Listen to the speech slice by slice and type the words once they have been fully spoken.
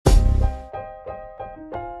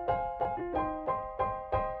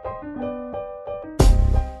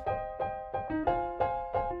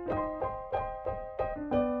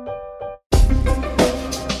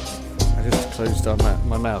closed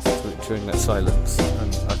my mouth during that silence,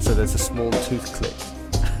 and so there's a small tooth click.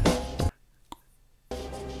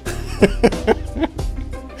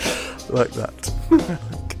 Like that.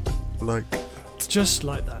 like that. Just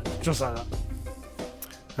like that. Just like that.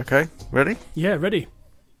 Okay, ready? Yeah, ready.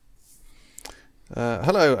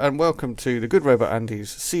 Hello and welcome to The Good Robot Andy's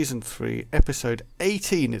Season 3, Episode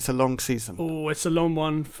 18. It's a long season. Oh, it's a long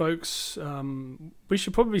one, folks. We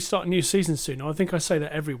should probably start a new season soon. I think I say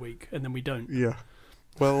that every week, and then we don't. Yeah.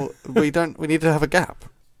 Well, we don't. We need to have a gap.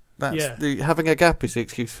 Having a gap is the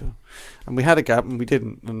excuse for. And we had a gap and we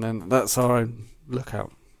didn't, and then that's our own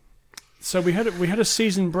lookout. So we had a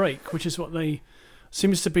season break, which is what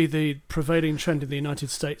seems to be the prevailing trend in the United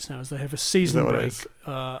States now, is they have a season break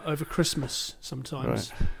over Christmas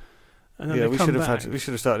sometimes. Right. And then they come back. We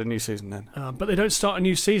should have started a new season then. But they don't start a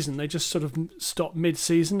new season. They just sort of stop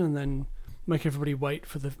mid-season and then make everybody wait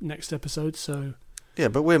for the next episode. So yeah,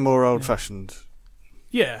 but we're more old-fashioned.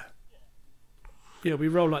 Yeah. Yeah, we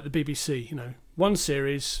roll like the BBC, one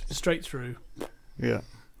series straight through. Yeah.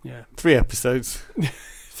 Yeah. 3 episodes.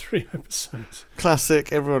 3 episodes.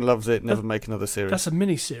 Classic. Everyone loves it. Never make another series. That's a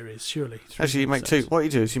mini-series, surely. Actually, you make 2. What you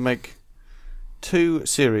do is you make 2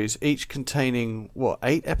 series, each containing,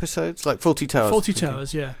 8 episodes? Like Fawlty Towers. Fawlty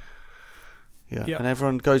Towers, yeah. Yeah, yep. And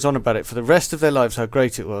everyone goes on about it for the rest of their lives, how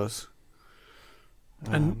great it was.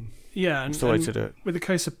 And it's the way to do it. With the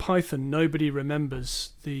case of Python, nobody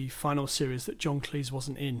remembers the final series that John Cleese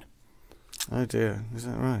wasn't in. Oh dear, is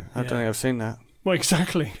that right? I don't think I've seen that. Well,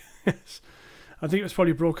 exactly. I think it was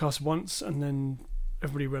probably broadcast once, and then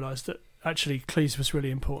everybody realised that actually Cleese was really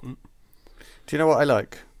important. Do you know what I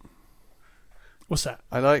like? What's that?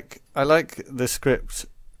 I like the script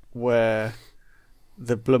where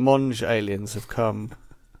the Blancmange aliens have come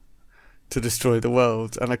to destroy the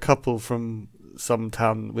world, and a couple from some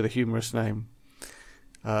town with a humorous name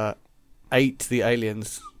ate the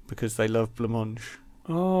aliens because they love blancmange.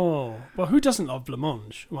 Oh, well, who doesn't love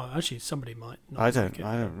blancmange? Well, actually, somebody might not. I don't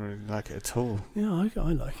really like it at all. Yeah, I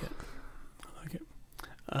like it.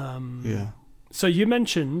 Yeah. So you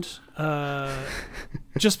mentioned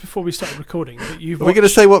just before we started recording that you've. Are we going to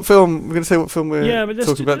say what film? We're going to say what film we're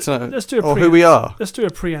talking about tonight. Let's do a who we are. Let's do a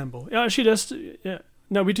preamble. Yeah, actually,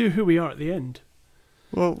 no, we do who we are at the end.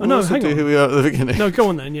 Well, we'll also do who we are at the beginning. No, go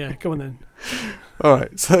on then. Yeah, go on then. All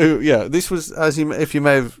right. So yeah, this was if you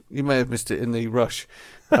may have missed it in the rush.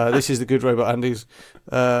 This is The Good Robot Andy's.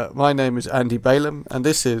 My name is Andy Balaam, and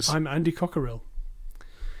this is. I'm Andy Cockerill.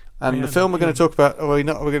 And the film we're going to talk about. Oh, we're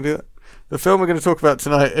going to do that. The film we're going to talk about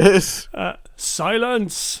tonight is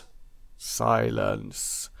Silence.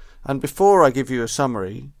 Silence. And before I give you a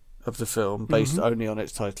summary of the film based only on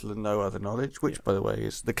its title and no other knowledge, which by the way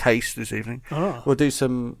is the case this evening, we'll do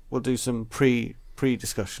some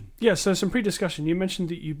pre-discussion. Yeah, so some pre-discussion. You mentioned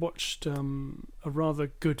that you watched a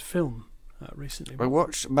rather good film recently. I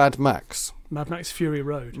watched Mad Max Fury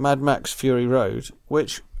Road. Mad Max Fury Road,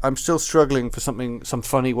 which I'm still struggling for some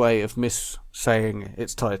funny way of saying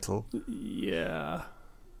its title. Yeah.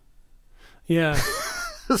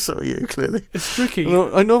 So are you, clearly. It's tricky.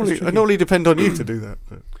 I normally depend on you to do that.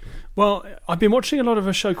 But. Well, I've been watching a lot of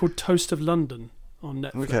a show called Toast of London on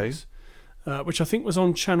Netflix, which I think was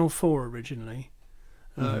on Channel 4 originally.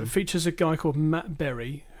 It features a guy called Matt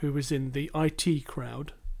Berry, who was in the IT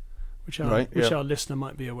Crowd, which our listener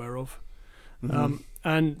might be aware of.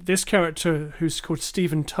 And this character, who's called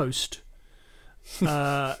Stephen Toast,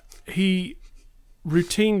 he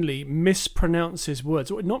routinely mispronounces words.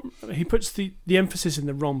 He puts the emphasis in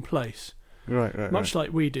the wrong place. Right. Much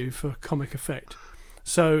like we do for comic effect.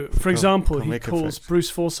 So, for example, he calls Bruce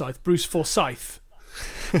Forsyth Bruce Forsyth.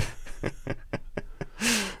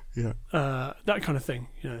 Yeah. That kind of thing.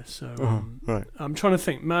 So right. I'm trying to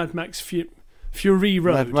think. Mad Max Fury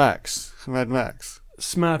Road. Mad Max. Smad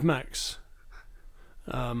Max.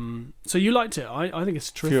 So you liked it. I think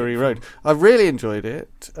it's terrific. Fury Road. I really enjoyed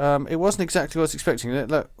it. It wasn't exactly what I was expecting.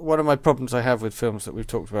 Look, one of my problems I have with films that we've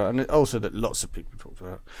talked about, and also that lots of people talked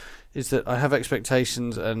about, is that I have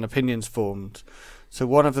expectations and opinions formed. So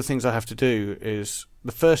one of the things I have to do is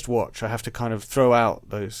the first watch I have to kind of throw out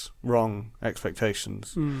those wrong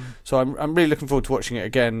expectations. So I'm really looking forward to watching it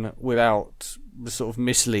again without the sort of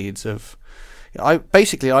misleads of. I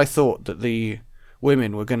thought that the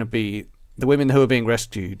women who were being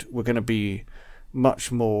rescued were going to be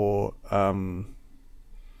much more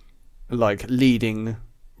like leading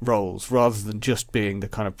roles rather than just being the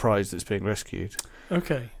kind of prize that's being rescued.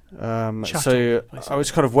 Okay. So I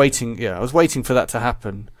was kind of waiting. Yeah, I was waiting for that to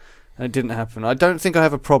happen, and it didn't happen. I don't think I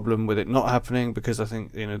have a problem with it not happening because I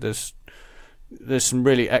think there's some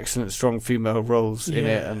really excellent, strong female roles in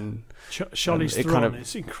it, and Charlize Theron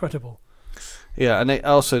is incredible. Yeah, and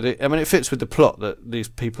it fits with the plot that these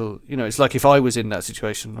people, it's like if I was in that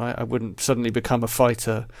situation, right? I wouldn't suddenly become a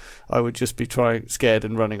fighter. I would just be scared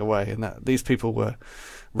and running away. And that these people were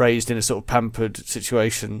raised in a sort of pampered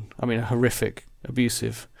situation. I mean, a horrific,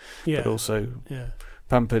 abusive, but also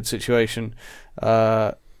pampered situation.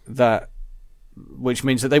 Which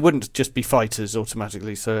means that they wouldn't just be fighters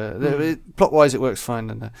automatically. So plot-wise, it works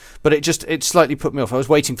fine. But it slightly put me off. I was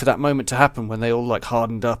waiting for that moment to happen when they all like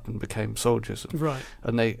hardened up and became soldiers. Right.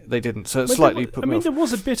 And they didn't. So it slightly put me off. There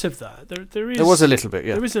was a bit of that. There was a little bit,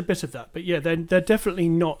 yeah. There is a bit of that. But yeah, they're definitely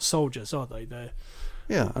not soldiers, are they?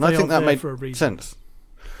 And I think that made sense.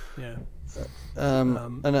 Yeah.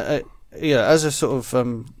 As a sort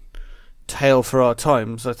of tale for our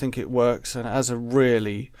times, I think it works. And as a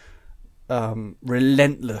really...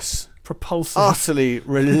 relentless, propulsive, utterly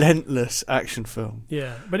relentless action film.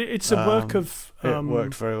 Yeah, but it's a work of. It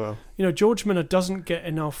worked very well. George Miller doesn't get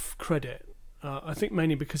enough credit. I think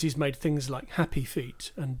mainly because he's made things like Happy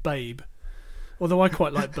Feet and Babe. Although I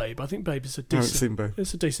quite like Babe, I think Babe is a decent. I haven't seen Babe.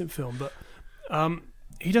 It's a decent film, but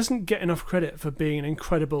he doesn't get enough credit for being an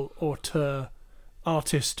incredible auteur,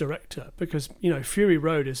 artist, director. Because Fury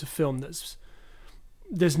Road is a film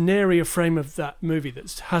there's nary a frame of that movie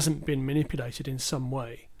that hasn't been manipulated in some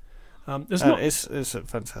way. It's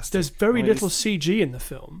fantastic. There's very little CG in the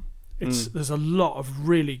film. There's a lot of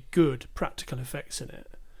really good practical effects in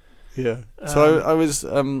it. Yeah. So I was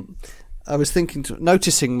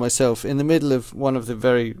noticing myself in the middle of one of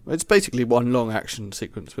the it's basically one long action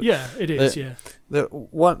sequence. But yeah, it is. The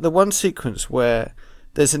one sequence where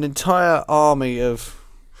there's an entire army of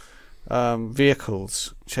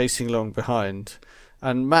vehicles chasing along behind.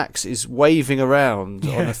 And Max is waving around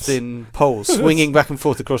on a thin pole, swinging back and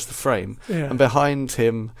forth across the frame. Yeah. And behind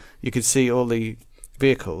him, you could see all the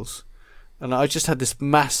vehicles. And I just had this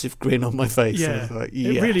massive grin on my face. Yeah, I was like,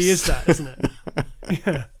 yes. It really is that, isn't it?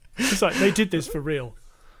 Yeah. It's like they did this for real.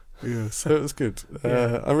 Yeah, so it was good.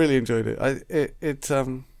 I really enjoyed it. It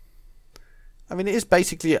is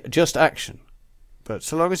basically just action. But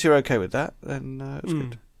so long as you're okay with that, then it's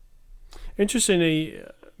good. Interestingly...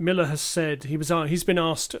 Miller has said he's been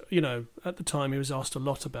asked, at the time he was asked a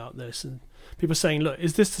lot about this, and people saying, look,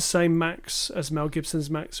 is this the same Max as Mel Gibson's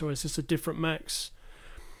Max, or is this a different Max?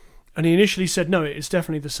 And he initially said, no, it's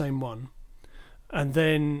definitely the same one. And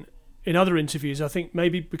then in other interviews, I think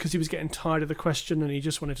maybe because he was getting tired of the question and he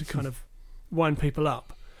just wanted to kind of wind people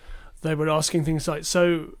up, they were asking things like,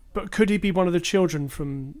 but could he be one of the children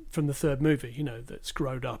from the third movie, that's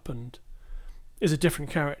grown up and is a different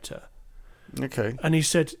character? Okay. And he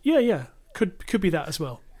said, yeah, could be that as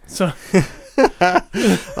well. So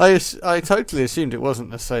I totally assumed it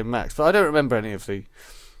wasn't the same Max, but I don't remember any of the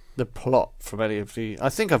plot from any of the... I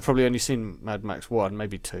think I've probably only seen Mad Max 1,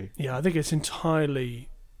 maybe 2. Yeah, I think it's entirely,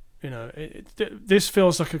 this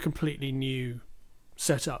feels like a completely new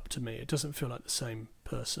setup to me. It doesn't feel like the same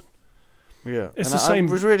person. Yeah. It's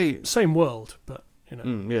same world, but,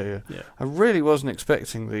 Yeah. I really wasn't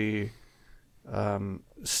expecting the...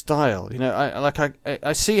 style,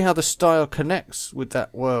 I see how the style connects with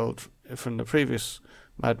that world from the previous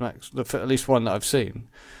Mad Max, at least one that I've seen.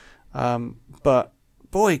 But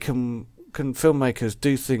boy, can filmmakers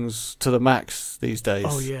do things to the max these days?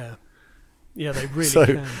 Oh yeah, they really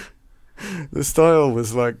can. The style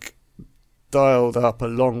was like dialed up a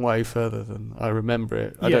long way further than I remember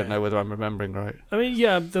it. I don't know whether I'm remembering right. I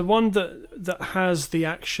mean, the one that has the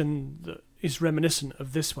action that is reminiscent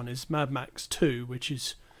of this one is Mad Max 2, which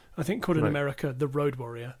is, I think, called in America The Road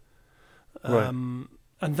Warrior. And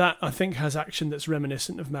that, I think, has action that's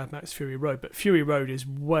reminiscent of Mad Max Fury Road, but Fury Road is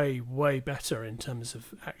way, way better in terms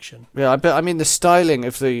of action. Yeah, I mean, the styling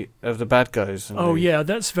of the bad guys.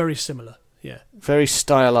 That's very similar, yeah. Very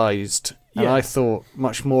stylised, and I thought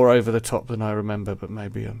much more over the top than I remember, but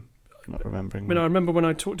maybe I'm not remembering. I mean, I remember when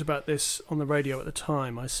I talked about this on the radio at the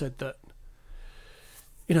time, I said that,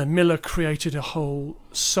 Miller created a whole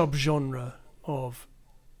subgenre of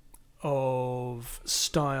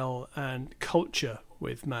style and culture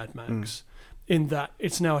with Mad Max, in that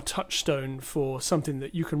it's now a touchstone for something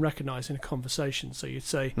that you can recognise in a conversation. So you'd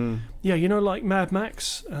say, like Mad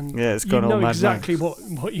Max, and it's got all Mad exactly Max.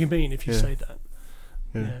 what you mean if you say that.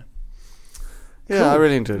 Yeah, cool. I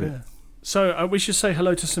really enjoyed it. So we should say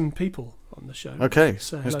hello to some people on the show. Okay,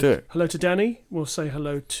 let's do it. Hello to Danny. We'll say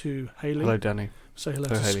hello to Hayley. Hello, Danny. Say hello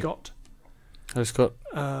to Hayley. Scott. Hello, Scott.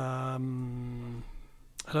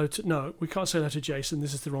 We can't say hello to Jason.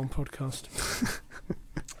 This is the wrong podcast.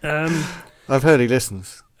 I've heard he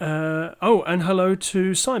listens. And hello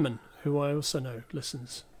to Simon, who I also know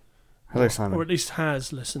listens. Hello, Simon. Or at least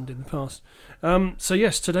has listened in the past. So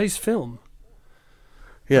yes, today's film.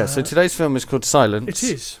 Yeah, so today's film is called Silence.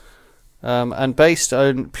 It is. And based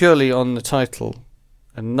purely on the title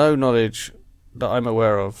and no knowledge that I'm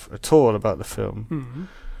aware of at all about the film,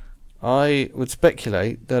 I would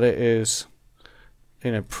speculate that it is,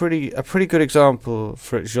 a pretty good example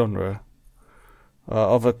for its genre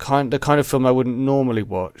of the kind of film I wouldn't normally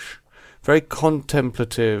watch. Very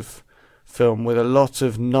contemplative film with a lot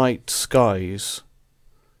of night skies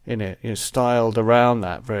in it, styled around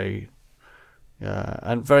that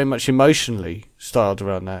and very much emotionally styled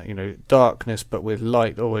around that. Darkness but with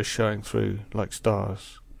light always showing through like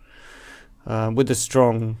stars. With a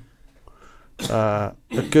strong, a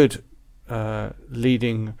good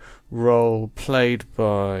leading role played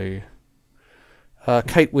by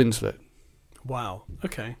Kate Winslet. Wow.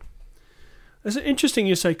 Okay. It's interesting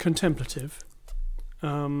you say contemplative.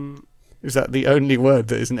 Is that the only word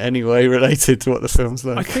that isn't any way related to what the film's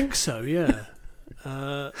like? I think so. Yeah.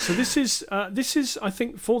 So this is I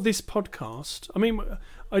think for this podcast. I mean,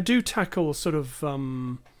 I do tackle sort of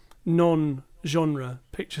non-genre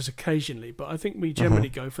pictures occasionally, but I think we generally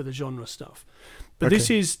go for the genre stuff. But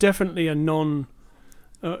this is definitely a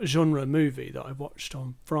non-genre movie that I watched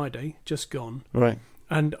on Friday, just gone. Right.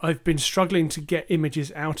 And I've been struggling to get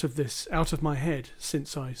images out of my head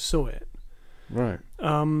since I saw it. Right.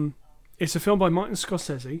 It's a film by Martin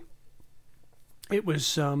Scorsese. It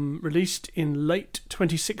was released in late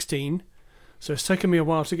 2016, so it's taken me a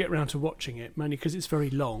while to get around to watching it, mainly because it's very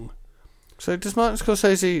long. So does Martin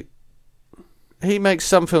Scorsese... He makes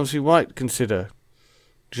some films you might consider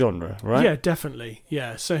genre, right? Yeah, definitely.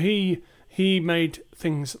 Yeah, so he made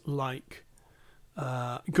things like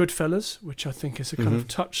Goodfellas, which I think is a kind of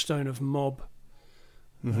touchstone of mob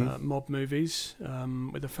movies,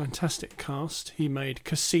 with a fantastic cast. He made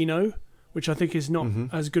Casino, which I think is not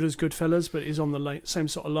as good as Goodfellas, but is on the same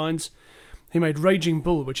sort of lines. He made Raging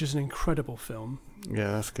Bull, which is an incredible film.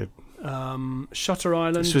 Yeah, that's good. Shutter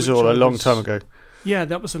Island. This was all a long time ago. Yeah,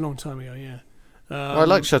 that was a long time ago, yeah. I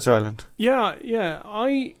like Shutter Island. Yeah.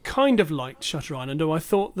 I kind of liked Shutter Island, though I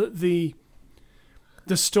thought that the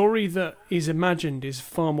story that is imagined is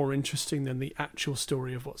far more interesting than the actual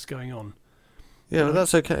story of what's going on. Yeah, but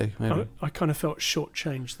that's okay. Maybe. I kind of felt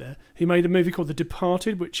shortchanged there. He made a movie called The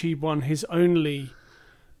Departed, which he won his only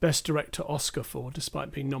Best Director Oscar for,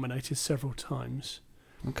 despite being nominated several times.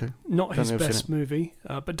 Okay. Not his best movie,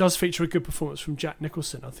 but does feature a good performance from Jack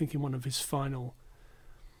Nicholson, I think in one of his final...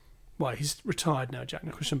 Well, he's retired now, Jack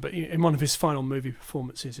Nicholson, but in one of his final movie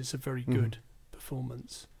performances, it's a very good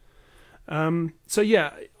performance. So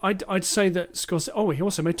yeah, I'd say that Scorsese... Oh, he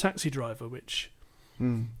also made Taxi Driver, which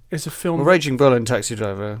is a film... Well, Raging Bull and Taxi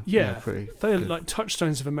Driver. Yeah, pretty they're good. Like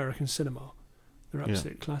touchstones of American cinema. They're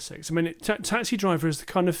absolute classics. I mean, Taxi Driver is the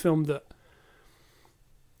kind of film that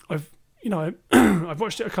I've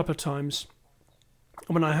watched it a couple of times,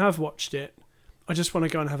 and when I have watched it, I just want to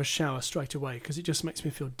go and have a shower straight away because it just makes me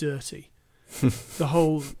feel dirty. The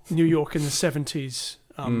whole New York in the 70s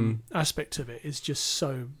aspect of it is just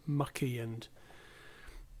so mucky and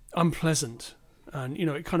unpleasant, and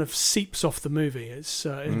it kind of seeps off the movie. It's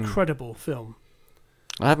an incredible film.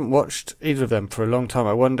 I haven't watched either of them for a long time.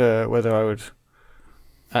 I wonder whether I would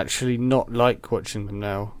actually not like watching them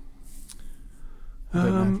now.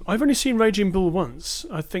 I've only seen Raging Bull once.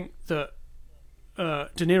 I think that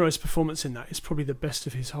De Niro's performance in that is probably the best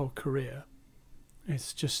of his whole career.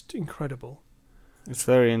 It's just incredible. It's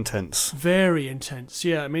very intense. Very intense,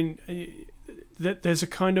 yeah. I mean, there's a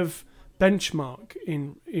kind of benchmark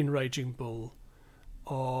in Raging Bull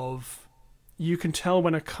of... You can tell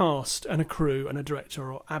when a cast and a crew and a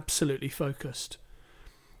director are absolutely focused.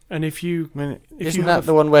 And if you... Isn't that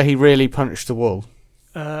the one where he really punched the wall?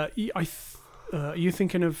 Are you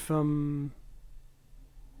thinking of...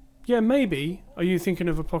 Yeah, maybe. Are you thinking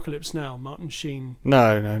of Apocalypse Now, Martin Sheen?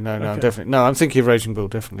 No, okay. Definitely. No, I'm thinking of Raging Bull,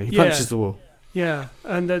 definitely. He punches the wall. Yeah,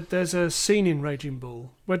 and there's a scene in Raging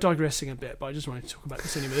Bull. We're digressing a bit, but I just wanted to talk about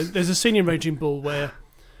this anyway. There's a scene in Raging Bull where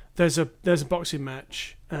there's a boxing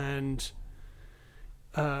match, and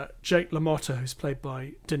Jake LaMotta, who's played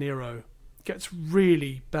by De Niro, gets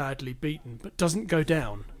really badly beaten, but doesn't go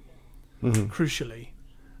down, crucially.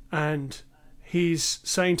 And he's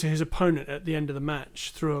saying to his opponent at the end of the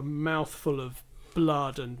match, through a mouthful of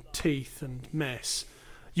blood and teeth and mess,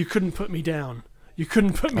 "You couldn't put me down. You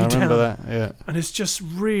couldn't put me down." I remember that, yeah. And it's just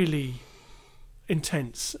really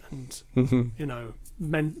intense and,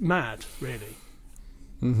 mad, really.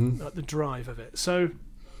 Like the drive of it. So,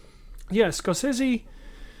 yeah, Scorsese,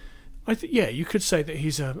 you could say that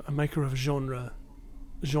he's a maker of genre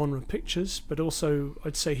pictures, but also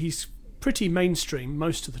I'd say he's pretty mainstream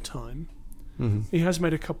most of the time. He has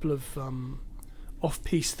made a couple of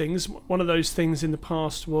off-piece things. One of those things in the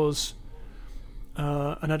past was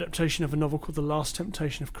an adaptation of a novel called The Last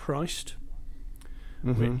Temptation of Christ,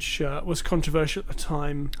 which was controversial at the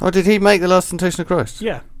time. Oh, did he make The Last Temptation of Christ?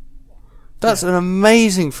 Yeah. That's an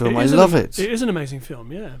amazing film. I love it. It is an amazing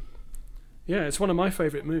film, yeah. Yeah, it's one of my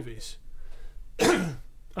favourite movies.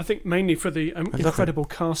 I think mainly for the incredible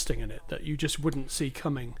casting in it that you just wouldn't see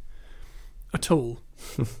coming at all.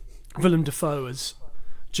 Willem Dafoe as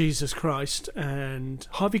Jesus Christ and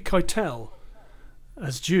Harvey Keitel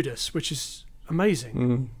as Judas, which is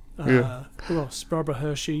amazing. Who else? Barbara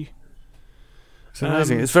Hershey. It's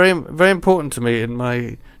amazing. It's very, very important to me in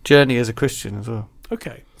my journey as a Christian as well.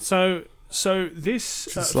 Okay, so this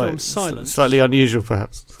film, Silence, slightly unusual,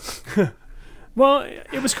 perhaps. Well,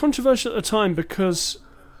 it was controversial at the time because,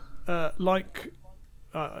 I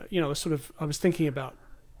was thinking about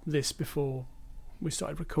this before we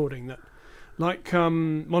started recording, that like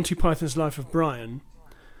Monty Python's Life of Brian,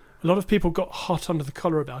 a lot of people got hot under the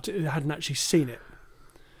collar about it. They hadn't actually seen it,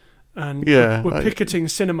 and were picketing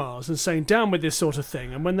cinemas and saying down with this sort of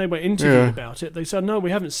thing. And when they were interviewed about it, they said, "No,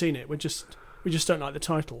 we haven't seen it. We just don't like the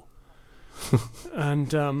title."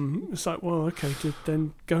 And it's like, well, okay,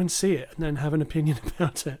 then go and see it and then have an opinion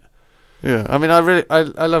about it. Yeah, I mean,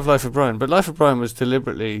 I love Life of Brian, but Life of Brian was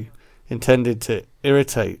deliberately intended to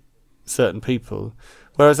irritate certain people,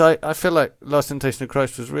 whereas I feel like Last Temptation of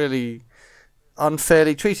Christ was really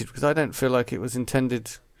unfairly treated, because I don't feel like it was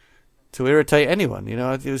intended to irritate anyone. You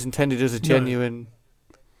know, it was intended as a genuine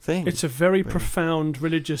thing. It's a very profound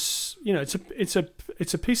religious. You know, it's a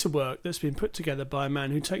piece of work that's been put together by a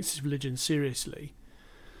man who takes his religion seriously,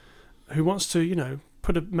 who wants to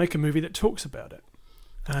make a movie that talks about it.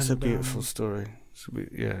 And, it's a beautiful story. It's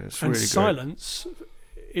really Silence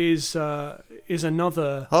is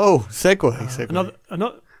another. Oh, segue.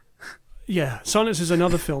 Silence is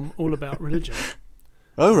another film all about religion.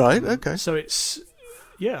 Oh right, okay. So it's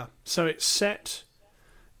set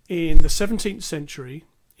in the 17th century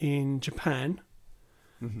in Japan,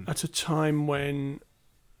 at a time when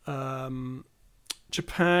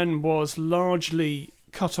Japan was largely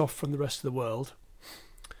cut off from the rest of the world.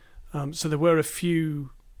 So there were a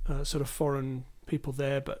few sort of foreign people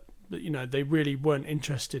there, but they really weren't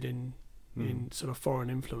interested in sort of foreign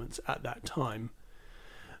influence at that time.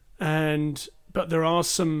 But there are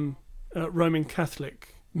some Roman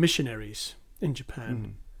Catholic missionaries in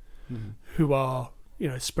Japan who are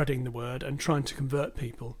spreading the word and trying to convert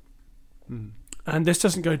people. And this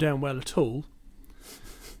doesn't go down well at all.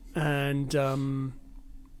 And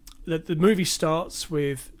the movie starts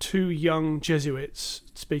with two young Jesuits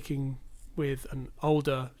speaking with an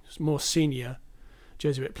older, more senior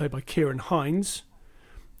Jesuit played by Kieran Hines,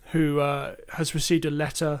 who has received a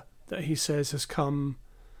letter that he says has come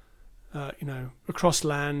across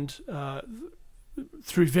land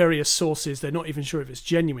through various sources. They're not even sure if it's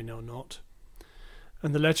genuine or not.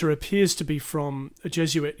 And the letter appears to be from a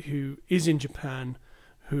Jesuit who is in Japan,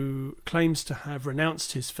 who claims to have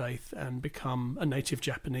renounced his faith and become a native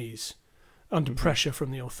Japanese under pressure from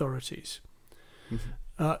the authorities.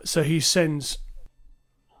 So he sends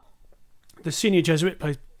the senior Jesuit,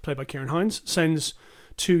 played by Kieran Hines, sends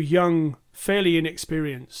two young, fairly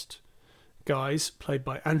inexperienced guys, played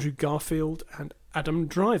by Andrew Garfield and Adam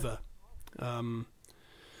Driver. Both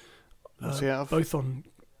on...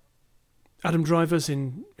 Adam Driver's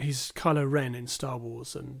he's Kylo Ren in Star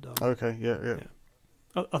Wars and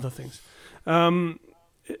other things.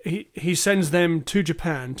 He sends them to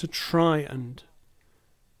Japan to try and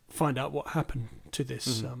find out what happened to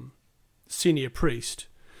this senior priest,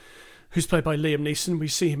 who's played by Liam Neeson. We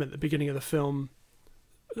see him at the beginning of the film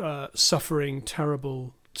suffering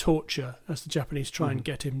terrible torture as the Japanese try and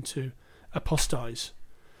get him to apostatize.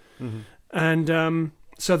 And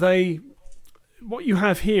so what you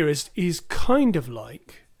have here is kind of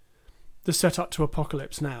like the setup to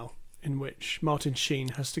Apocalypse Now, in which Martin Sheen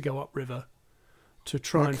has to go upriver to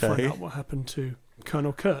try and find out what happened to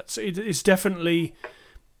Colonel Kurtz. It's definitely...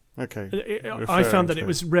 I found that it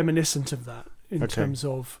was reminiscent of that in terms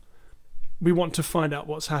of we want to find out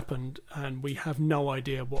what's happened and we have no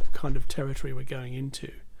idea what kind of territory we're going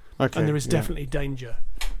into. And there is definitely danger.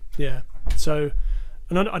 Yeah. So...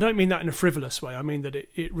 And I don't mean that in a frivolous way. I mean that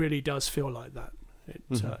it really does feel like that.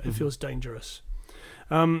 It feels dangerous.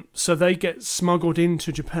 So they get smuggled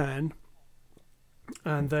into Japan,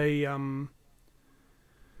 and they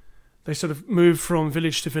sort of move from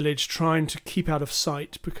village to village, trying to keep out of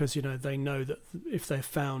sight because they know that if they're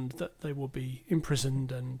found, that they will be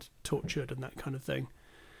imprisoned and tortured and that kind of thing.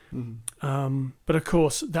 But of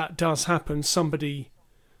course, that does happen. Somebody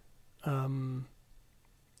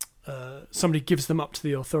gives them up to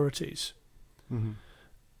the authorities, Mm-hmm.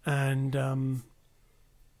 And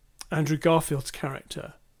Andrew Garfield's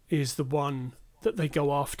character is the one that they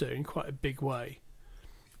go after in quite a big way,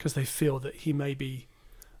 because they feel that he may be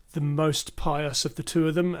the most pious of the two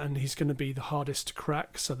of them, and he's going to be the hardest to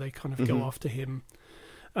crack, so they kind of go after him.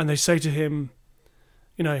 And they say to him,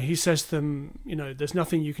 he says to them, there's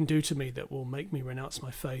nothing you can do to me that will make me renounce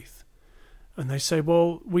my faith. And they say,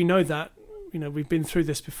 well, we know that, we've been through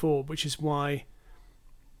this before, which is why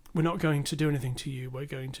we're not going to do anything to you. We're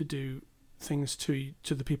going to do things to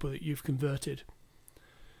the people that you've converted.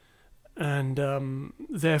 And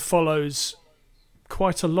there follows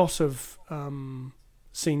quite a lot of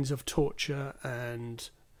scenes of torture and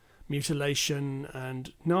mutilation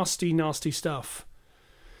and nasty, nasty stuff.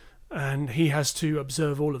 And he has to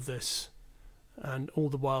observe all of this, and all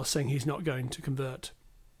the while saying he's not going to convert.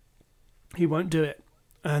 He won't do it.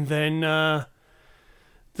 And then the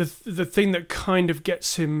thing that kind of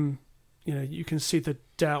gets him, you can see the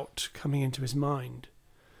doubt coming into his mind,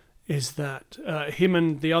 is that him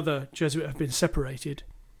and the other Jesuit have been separated,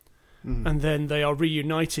 and then they are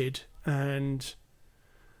reunited, and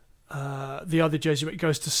the other Jesuit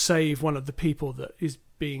goes to save one of the people that is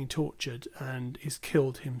being tortured and is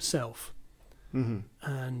killed himself.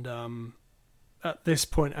 And at this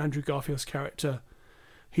point, Andrew Garfield's character,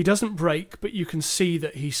 he doesn't break, but you can see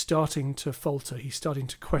that he's starting to falter. He's starting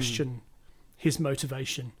to question his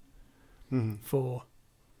motivation for,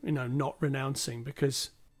 not renouncing,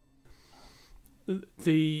 because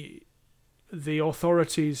the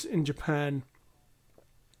authorities in Japan,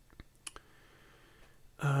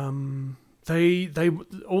 they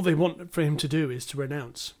all they want for him to do is to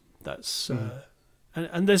renounce. That's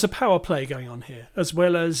and there's a power play going on here, as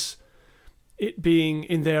well as it being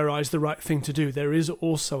in their eyes the right thing to do. There is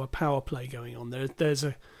also a power play going on. There's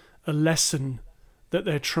a lesson that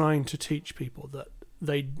they're trying to teach people, that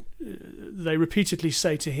they repeatedly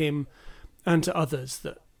say to him and to others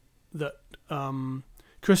that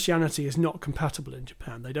Christianity is not compatible in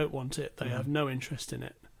Japan. They don't want it. They have no interest in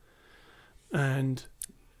it. And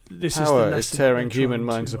this power is the is tearing human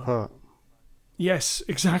minds apart. Yes,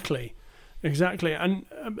 exactly. And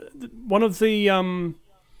one of the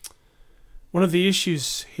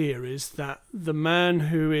issues here is that the man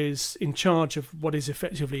who is in charge of what is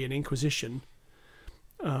effectively an inquisition,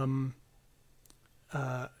 or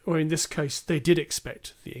in this case, they did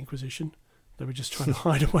expect the Inquisition. They were just trying to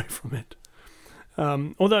hide away from it.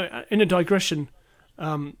 Although, in a digression,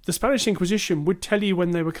 the Spanish Inquisition would tell you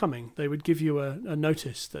when they were coming. They would give you a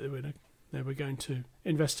notice that they were going to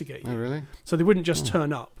investigate you. Oh, really? So they wouldn't just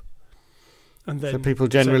turn up. And then so people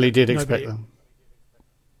generally did expect them.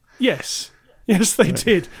 Yes, they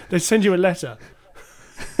did. They'd send you a letter.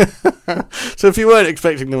 So if you weren't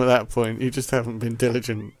expecting them at that point, you just haven't been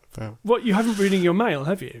diligent about. What, you haven't reading your mail,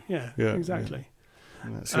 have you? Yeah, exactly. Yeah.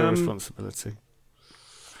 And that's your responsibility.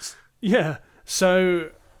 Yeah.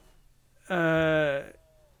 So, so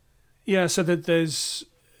that there's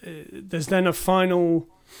then a final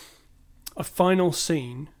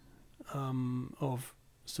scene of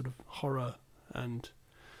sort of horror and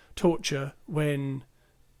torture when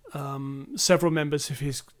several members of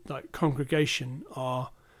his congregation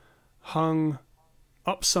are hung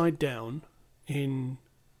upside down and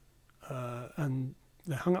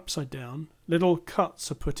they're hung upside down. Little cuts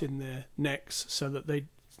are put in their necks so that the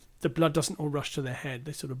blood doesn't all rush to their head.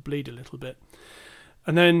 They sort of bleed a little bit,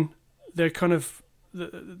 and then they're kind of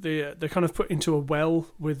put into a well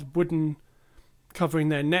with wooden covering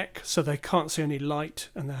their neck so they can't see any light,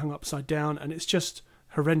 and they're hung upside down, and it's just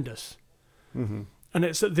horrendous. And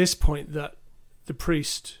it's at this point that the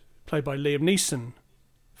priest, played by Liam Neeson,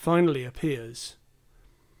 finally appears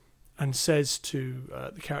and says to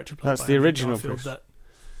the character played That's by the Andrew original Garfield priest.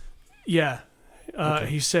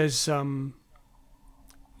 He says,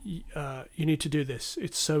 you need to do this.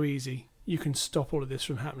 It's so easy. You can stop all of this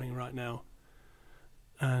from happening right now.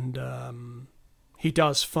 And he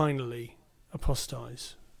does finally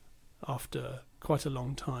apostatize after quite a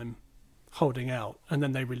long time holding out, and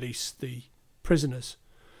then they release the prisoners.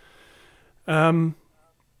 And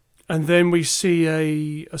then we see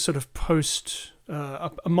a sort of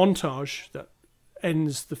a montage that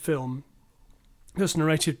ends the film, that's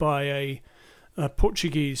narrated by a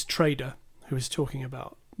Portuguese trader who is talking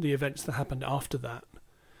about the events that happened after that.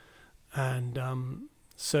 And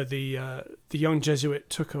so the young Jesuit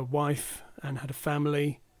took a wife and had a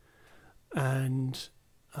family, and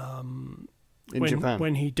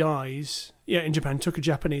when he dies, in Japan, took a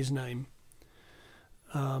Japanese name.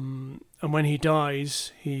 And when he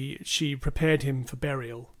dies, she prepared him for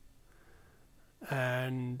burial,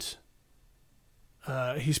 and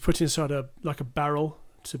he's put inside a barrel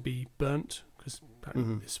to be burnt, because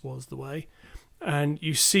apparently this was the way. And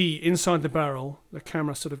you see inside the barrel, the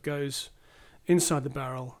camera sort of goes inside the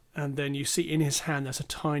barrel, and then you see in his hand there's a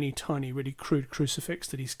tiny, tiny, really crude crucifix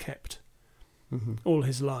that he's kept all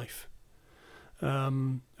his life.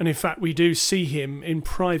 And in fact, we do see him in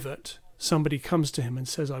private. Somebody comes to him and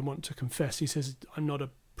says, "I want to confess." He says, "I'm not a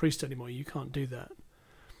priest anymore. You can't do that."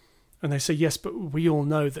 And they say, "Yes, but we all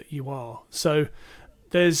know that you are." So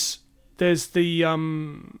there's the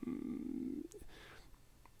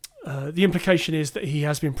implication is that he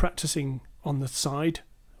has been practicing on the side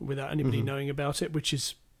without anybody knowing about it, which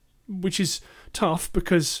is tough,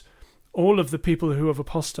 because all of the people who have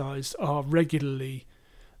apostatized are regularly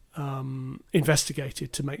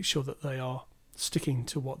investigated to make sure that they are sticking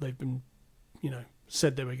to what they've been,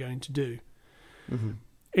 said they were going to do.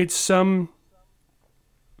 It's a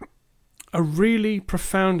really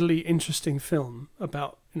profoundly interesting film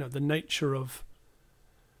about the nature of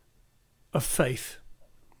faith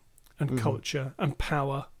and culture and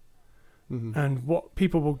power and what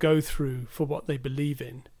people will go through for what they believe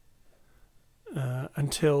in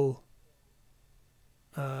until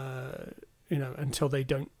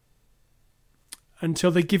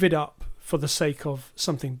they give it up for the sake of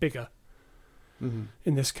something bigger.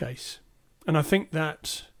 In this case, and I think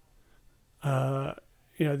that the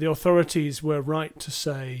authorities were right to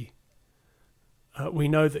say, "We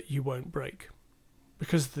know that you won't break,"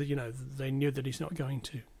 because they knew that he's not going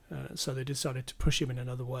to, so they decided to push him in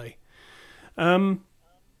another way.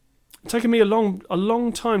 Taken me a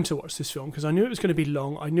long time to watch this film, because I knew it was going to be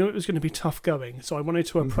long. I knew it was going to be tough going, so I wanted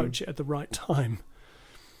to approach it at the right time.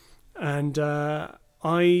 And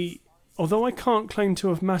although I can't claim to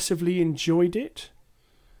have massively enjoyed it,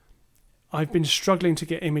 I've been struggling to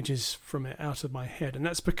get images from it out of my head, and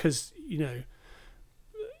that's because it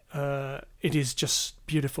is just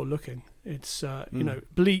beautiful looking. It's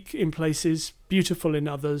bleak in places, beautiful in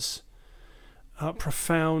others,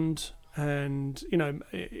 profound, and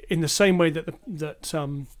in the same way that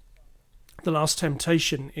The Last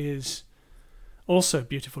Temptation is also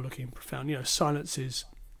beautiful looking and profound. Silence is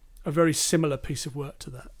a very similar piece of work to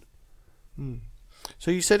that.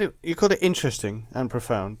 So you said you called it interesting and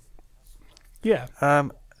profound. Yeah.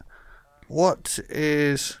 What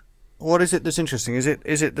is it that's interesting? Is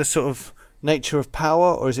it the sort of nature of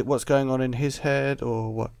power, or is it what's going on in his head,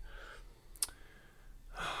 or what?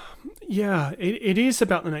 Yeah, it is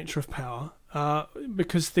about the nature of power,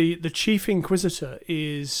 because the chief inquisitor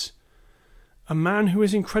is a man who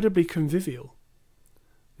is incredibly convivial.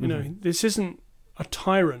 This isn't a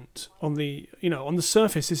tyrant on the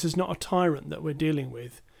surface. This is not a tyrant that we're dealing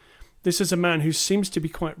with. This is a man who seems to be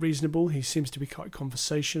quite reasonable. He seems to be quite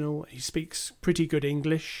conversational. He speaks pretty good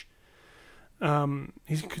English.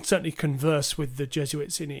 He can certainly converse with the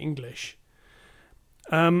Jesuits in English.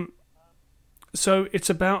 So it's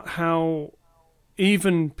about how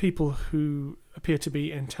even people who appear to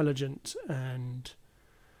be intelligent and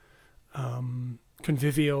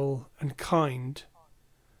convivial and kind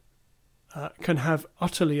can have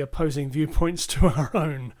utterly opposing viewpoints to our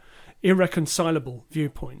own, irreconcilable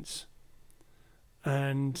viewpoints.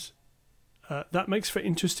 And that makes for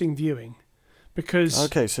interesting viewing, because...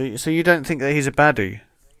 Okay, so you don't think that he's a baddie?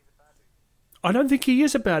 I don't think he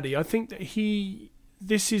is a baddie. I think that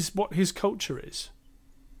this is what his culture is.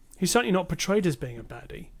 He's certainly not portrayed as being a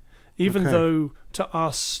baddie, even though to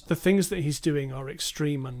us the things that he's doing are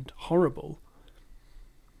extreme and horrible.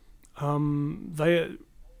 The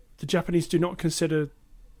Japanese do not consider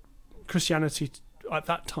Christianity at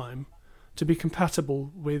that time to be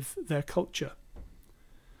compatible with their culture.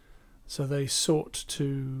 So they sought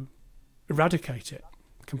to eradicate it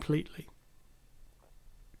completely.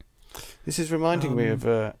 This is reminding me of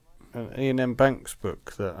an Ian M. Banks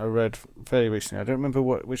book that I read fairly recently. I don't remember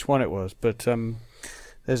which one it was, but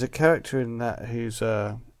there's a character in that who's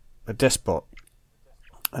a despot,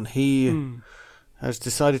 and he has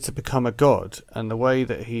decided to become a god, and the way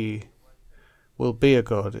that he will be a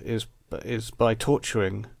god is by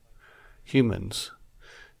torturing humans,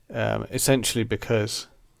 essentially because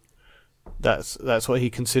that's what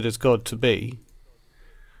he considers God to be.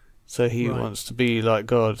 So he wants to be like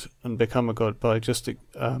God and become a god by just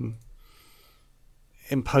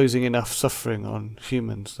imposing enough suffering on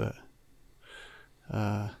humans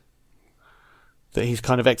that he's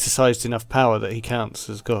kind of exercised enough power that he counts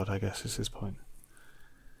as God, I guess is his point.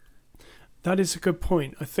 That is a good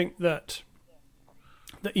point. I think that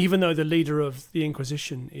even though the leader of the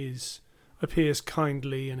Inquisition appears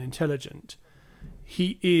kindly and intelligent,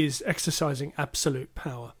 he is exercising absolute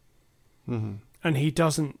power. And he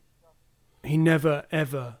never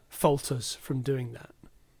ever falters from doing that.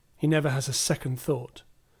 He never has a second thought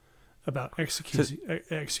about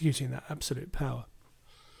executing that absolute power.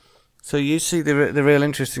 So you see the real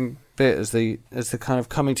interesting bit as the kind of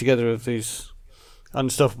coming together of these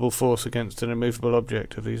unstoppable force against an immovable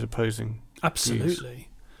object of these opposing absolutely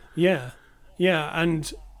views. Yeah,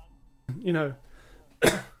 and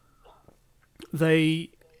they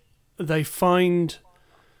find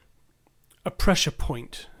a pressure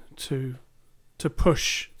point to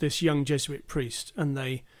push this young Jesuit priest, and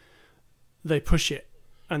they push it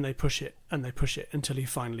and they push it and they push it until he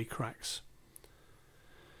finally cracks.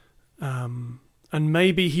 And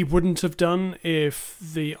maybe he wouldn't have done if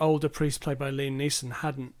the older priest played by Liam Neeson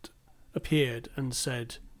hadn't appeared and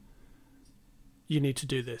said, "You need to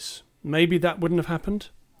do this." Maybe that wouldn't have happened.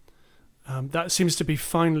 That seems to be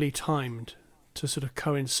finely timed to sort of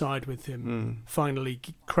coincide with him finally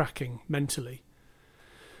cracking mentally.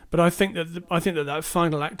 But I think that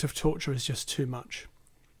final act of torture is just too much,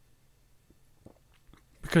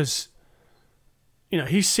 because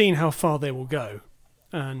he's seen how far they will go.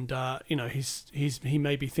 And he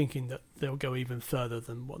may be thinking that they'll go even further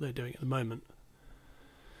than what they're doing at the moment.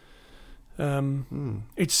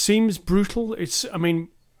 It seems brutal.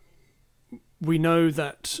 We know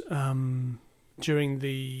that during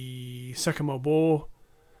the Second World War,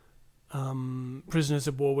 prisoners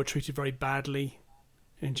of war were treated very badly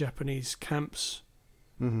in Japanese camps.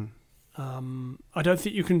 Mm-hmm. I don't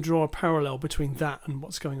think you can draw a parallel between that and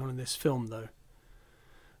what's going on in this film, though.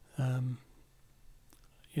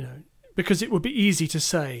 Because it would be easy to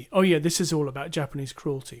say, "Oh yeah, this is all about Japanese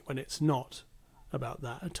cruelty," when it's not about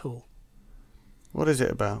that at all. What is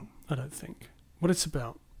it about? I don't think. What is it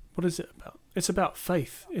about? It's about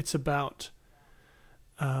faith. It's about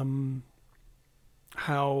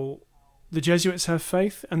how the Jesuits have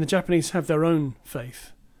faith and the Japanese have their own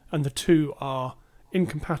faith, and the two are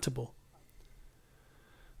incompatible.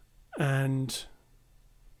 And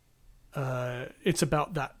it's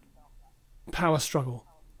about that power struggle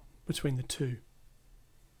between the two.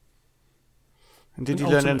 And did you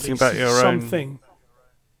learn anything about your own?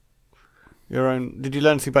 Did you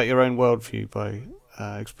learn anything about your own worldview by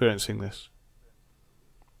experiencing this?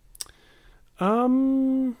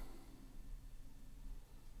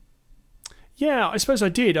 Yeah, I suppose I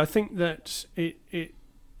did. I think that it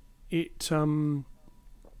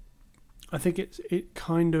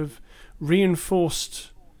kind of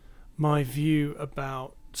reinforced my view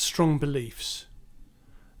about strong beliefs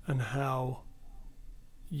and how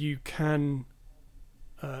you can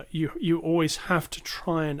you always have to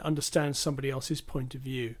try and understand somebody else's point of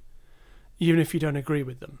view, even if you don't agree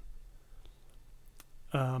with them.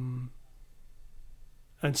 And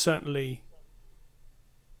certainly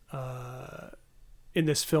in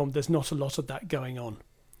this film, there's not a lot of that going on.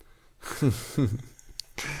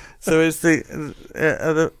 So is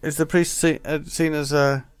the priest seen as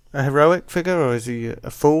a heroic figure, or is he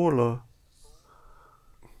a fool? Or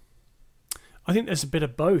I think there's a bit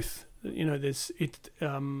of both.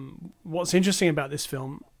 What's interesting about this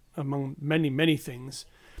film, among many things,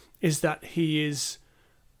 is that he is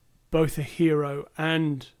both a hero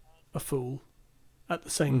and a fool at the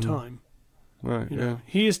same time. Right. Yeah.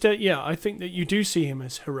 He is. I think that you do see him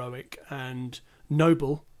as heroic and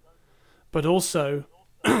noble, but also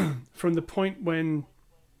from the point when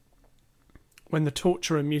the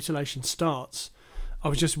torture and mutilation starts, I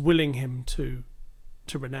was just willing him to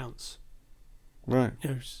renounce. Right.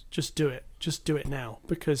 Just do it. Just do it now,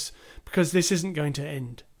 because this isn't going to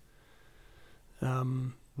end.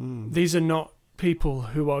 These are not people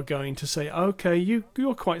who are going to say, "Okay,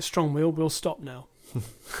 you're quite strong-willed. We'll stop now."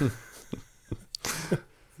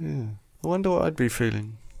 Yeah. I wonder what I'd be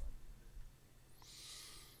feeling.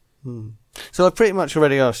 So I've pretty much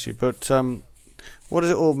already asked you, but what does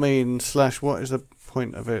it all mean? / what is the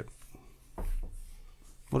point of it?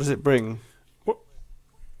 What does it bring?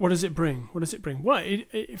 What does it bring? Well,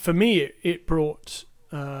 for me, it brought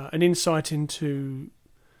an insight into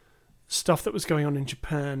stuff that was going on in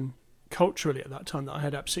Japan culturally at that time that I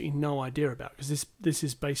had absolutely no idea about, because this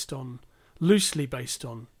is loosely based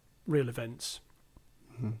on real events.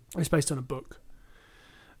 Mm-hmm. It's based on a book.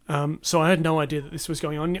 So I had no idea that this was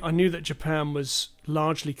going on. I knew that Japan was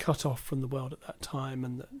largely cut off from the world at that time,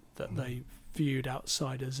 and that they viewed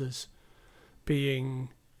outsiders as being,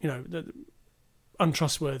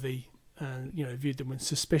 untrustworthy, and viewed them with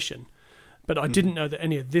suspicion. But I didn't know that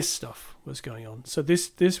any of this stuff was going on. So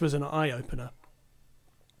this was an eye opener.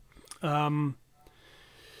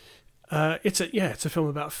 It's a film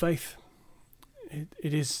about faith.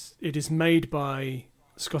 It is made by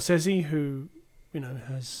Scorsese, who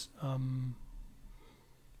has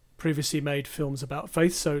previously made films about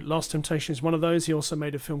faith. So Last Temptation is one of those. He also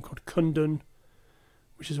made a film called Kundun,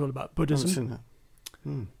 which is all about I haven't Buddhism. seen that.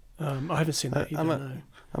 I haven't seen that either. No.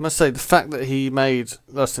 I must say, the fact that he made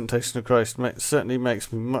Last Temptation of Christ certainly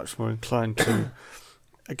makes me much more inclined to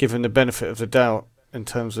give him the benefit of the doubt in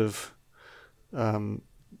terms of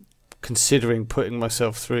considering putting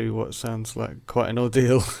myself through what sounds like quite an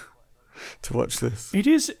ordeal to watch this. It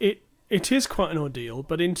is quite an ordeal,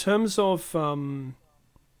 but in terms of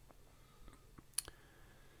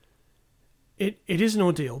it is an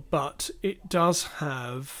ordeal, but it does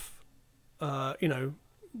have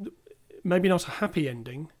maybe not a happy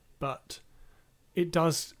ending, but it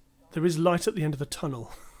does. There is light at the end of the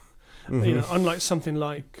tunnel. Mm-hmm. Unlike something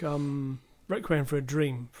like Requiem for a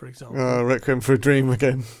Dream, for example. Requiem for a Dream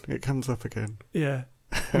again. It comes up again. Yeah,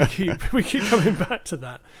 we keep coming back to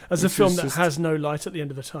that as a film that has no light at the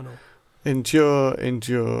end of the tunnel. Endure. End.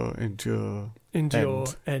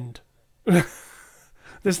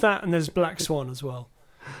 There's that, and there's Black Swan as well.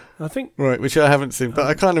 I think which I haven't seen, but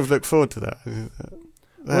I kind of look forward to that.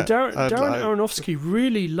 Well, Darren Aronofsky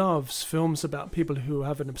really loves films about people who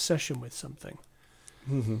have an obsession with something.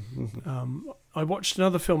 I watched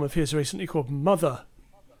another film of his recently called Mother.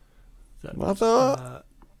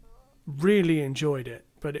 Really enjoyed it,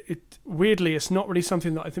 but weirdly, it's not really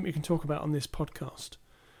something that I think we can talk about on this podcast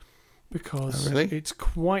because it's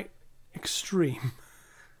quite extreme.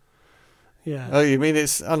 Yeah. Oh, you mean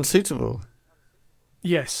it's unsuitable?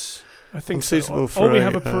 Yes, I think unsuitable so. Or we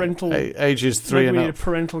have a parental ages 3 and up. We need a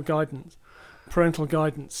parental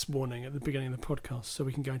guidance warning at the beginning of the podcast, so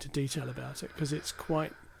we can go into detail about it because it's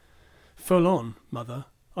quite full on. Mother,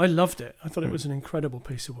 I loved it. I thought it was an incredible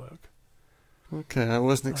piece of work. Okay, I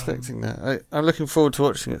wasn't expecting that. I'm looking forward to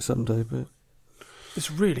watching it someday, but it's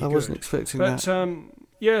really good. I wasn't expecting that.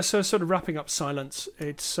 But so sort of wrapping up Silence,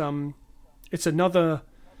 it's another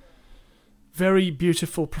very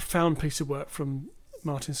beautiful, profound piece of work from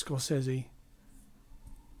Martin Scorsese.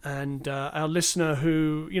 And our listener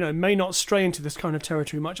who, may not stray into this kind of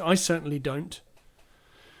territory much, I certainly don't.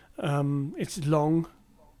 It's long.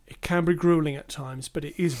 It can be grueling at times, but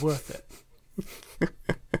it is worth it.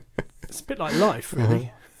 It's a bit like life,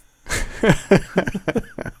 really.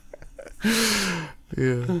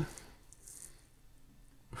 Yeah.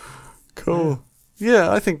 Cool.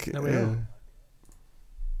 Yeah, I think I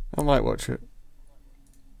might watch it.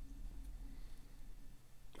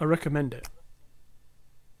 I recommend it.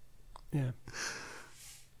 Yeah.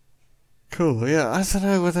 Cool. Yeah, I don't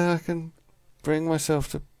know whether I can bring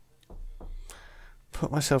myself to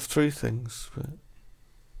put myself through things, but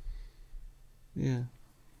yeah.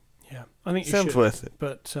 Yeah, I think sounds worth it.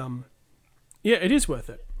 But yeah, it is worth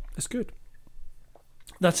it. It's good.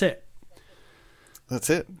 That's it. That's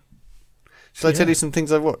it. Shall I tell you some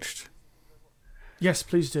things I watched? Yes,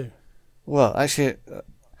 please do. Well, actually,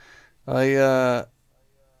 I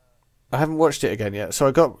haven't watched it again yet. So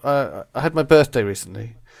I had my birthday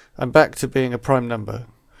recently. I'm back to being a prime number,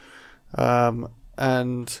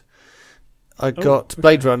 and I got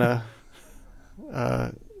Blade Runner.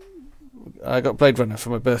 I got Blade Runner for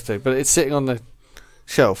my birthday, but it's sitting on the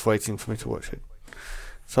shelf waiting for me to watch it.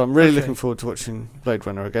 So I'm really looking forward to watching Blade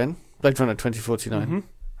Runner again. Blade Runner 2049. Mm-hmm.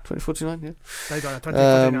 2049, yeah. Blade Runner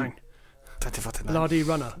 2049. 2049. Bloody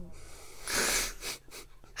Runner.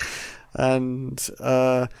 And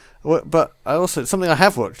but I also, something I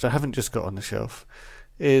have watched, I haven't just got on the shelf,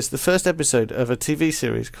 is the first episode of a TV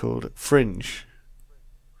series called Fringe.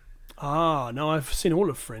 No, I've seen all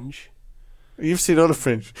of Fringe. You've seen all of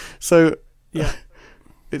Fringe. So yeah,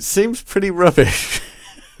 it seems pretty rubbish.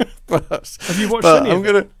 But have you watched any of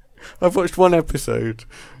it? I've watched one episode.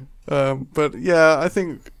 But yeah, I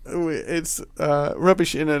think it's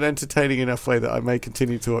rubbish in an entertaining enough way that I may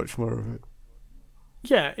continue to watch more of it.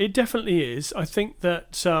 Yeah, it definitely is. I think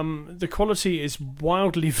that the quality is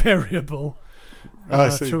wildly variable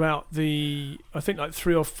throughout the, I think, like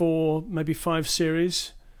 3 or 4, maybe 5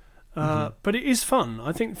 series. But it is fun.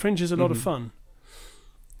 I think Fringe is a lot of fun.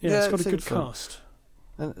 Yeah, it's got a good cast.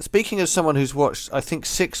 And speaking as someone who's watched, I think,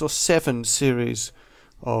 6 or 7 series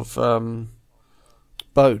of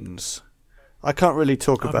Bones, I can't really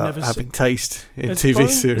talk about having taste in TV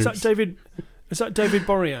series. Is that David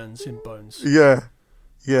Boreanaz in Bones? Yeah.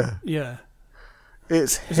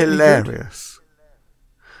 It's hilarious.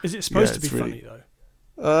 Is it supposed to be funny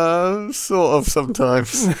though? Sort of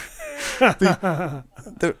sometimes.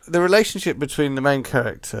 the relationship between the main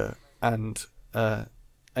character and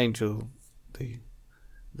Angel,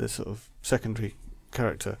 the sort of secondary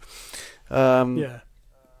character,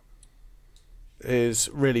 is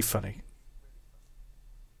really funny.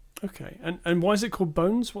 Okay, and why is it called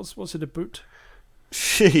Bones? What's it about?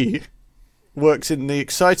 She works in the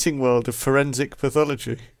exciting world of forensic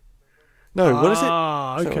pathology. No, what is it?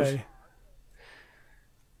 Ah, okay.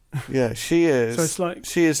 Yeah, she is. So it's like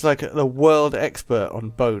she is like the world expert on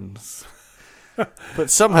bones, but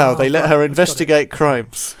somehow they let her investigate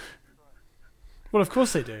crimes. Well, of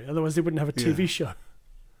course they do. Otherwise, they wouldn't have a TV show.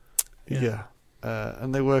 Yeah,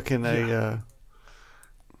 and they work in a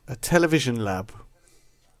television lab.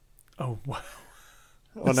 Oh wow!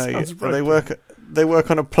 They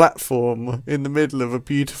work on a platform in the middle of a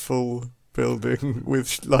beautiful building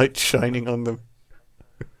with light shining on them.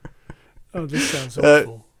 Oh, this sounds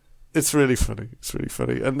awful. It's really funny.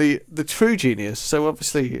 And the true genius. So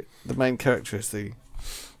obviously the main character is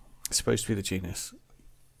supposed to be the genius,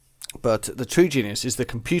 but the true genius is the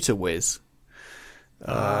computer whiz.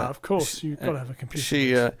 Of course, you've got to have a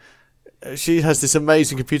computer. She has this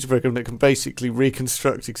amazing computer program that can basically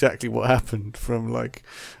reconstruct exactly what happened from like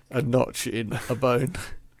a notch in a bone.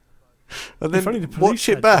 And then watch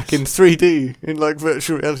it back in 3D, in like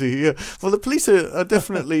virtual reality. Yeah. Well, the police are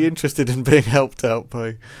definitely interested in being helped out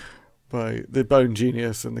by the bone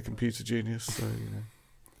genius and the computer genius. So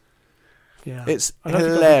yeah, it's I'd have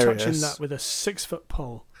hilarious. to go touching that with a 6-foot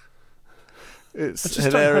pole. It's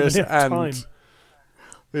hilarious and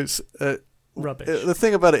it's rubbish. The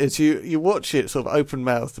thing about it is you watch it sort of open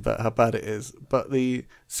mouthed about how bad it is, but the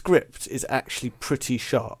script is actually pretty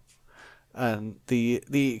sharp. And the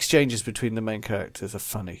exchanges between the main characters are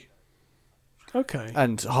funny. Okay.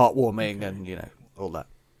 And heartwarming and, all that.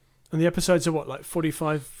 And the episodes are what, like 40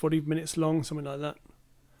 minutes long, something like that?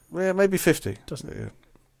 Yeah, maybe 50. Doesn't it? Yeah.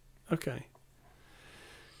 Okay.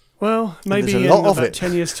 Well, maybe in about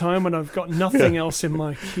 10 years' time when I've got nothing else in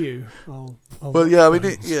my queue, I'll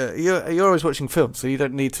you're always watching films, so you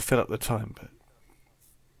don't need to fill up the time. But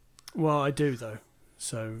well, I do, though.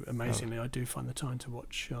 So, amazingly, I do find the time to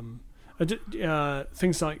watch...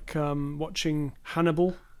 things like watching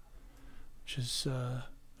Hannibal, which is a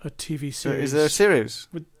TV series. Is there a series?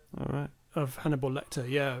 All right. Of Hannibal Lecter?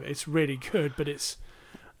 Yeah, it's really good, but it's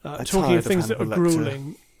talking of things that are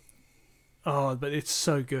grueling. Oh, but it's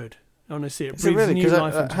so good. Honestly, it breathes new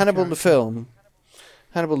life into Hannibal the film.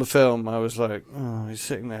 Hannibal the film. I was like, oh, he's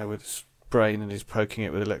sitting there with his brain and he's poking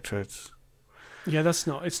it with electrodes. Yeah, it's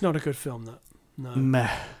not a good film. That no.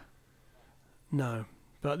 Meh. No.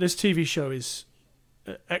 But this TV show is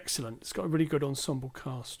excellent. It's got a really good ensemble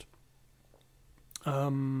cast.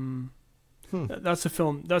 That's a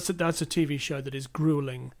film. That's a TV show that is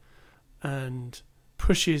grueling, and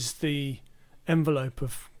pushes the envelope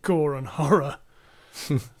of gore and horror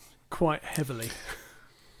quite heavily.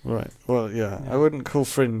 Right. Well, yeah. I wouldn't call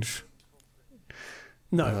Fringe.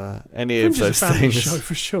 No. Any Fringe of those is a family things. show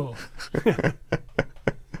for sure.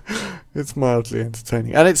 It's mildly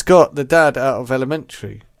entertaining, and it's got the dad out of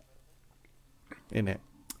Elementary in it.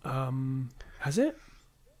 Has it?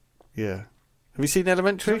 Yeah. Have you seen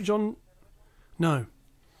Elementary? Is that John? No.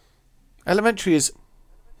 Elementary is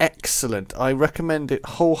excellent. I recommend it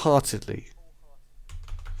wholeheartedly.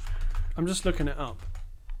 I'm just looking it up.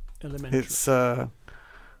 Elementary.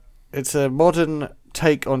 It's a modern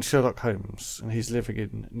take on Sherlock Holmes, and he's living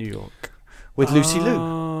in New York with Lucy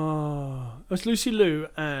Liu. It's Lucy Liu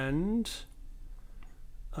and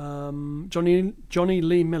Johnny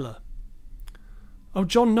Lee Miller. Oh,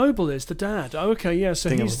 John Noble is the dad. Oh, okay, yeah. So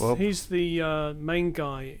he's the main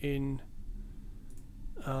guy in.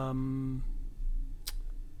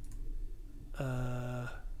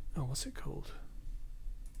 What's it called?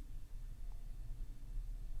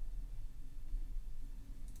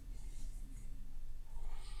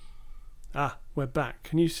 We're back.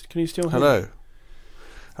 Can you still hear? Hello.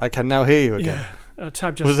 I can now hear you again. Yeah,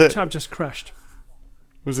 tab just crashed.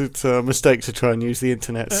 Was it a mistake to try and use the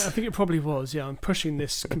internet? I think it probably was. Yeah, I'm pushing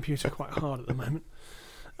this computer quite hard at the moment.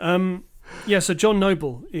 So John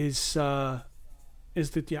Noble is the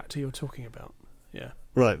actor you're talking about. Yeah.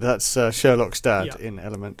 Right, that's Sherlock's dad in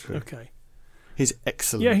Elementary. Okay. He's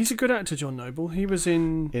excellent. Yeah, he's a good actor, John Noble. He was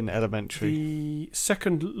in Elementary, the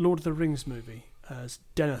second Lord of the Rings movie as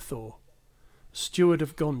Denethor, Steward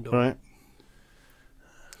of Gondor. Right.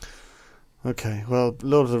 Okay, well,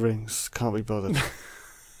 Lord of the Rings, can't be bothered.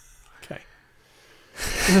 Okay.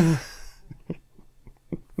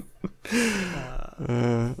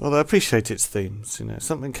 Although I appreciate its themes,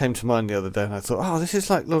 Something came to mind the other day and I thought, this is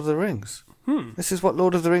like Lord of the Rings. This is what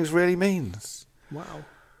Lord of the Rings really means. Wow.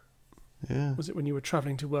 Yeah. Was it when you were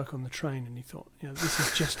travelling to work on the train and you thought, this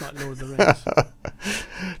is just like Lord of the Rings?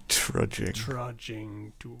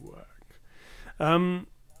 Trudging to work. I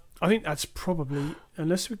think that's probably,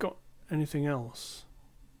 unless we've got anything else.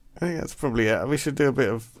 I think that's probably it. We should do a bit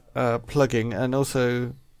of plugging and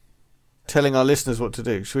also telling our listeners what to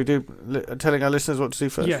do. Should we do telling our listeners what to do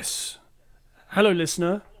first? Yes. Hello,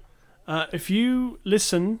 listener. If you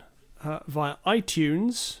listen via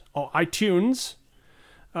iTunes,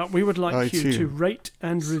 we would like you to rate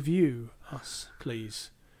and review us,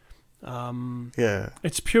 please.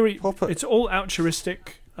 It's it's all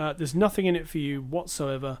altruistic. There's nothing in it for you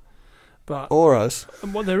whatsoever. Or us.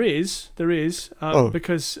 Well, there is, because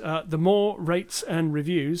the more rates and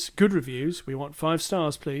reviews, good reviews, we want 5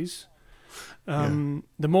 stars, please. The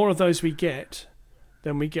more of those we get,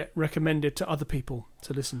 then we get recommended to other people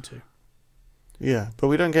to listen to. Yeah, but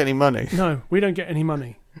we don't get any money. No, we don't get any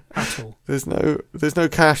money at all. There's no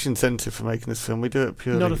cash incentive for making this film. We do it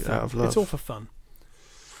purely out of love. It's all for fun.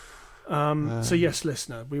 So yes,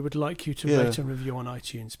 listener, we would like you to rate and review on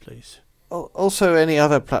iTunes, please. Also, any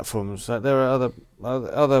other platforms? There are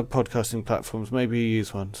other podcasting platforms. Maybe you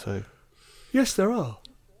use one. So yes, there are.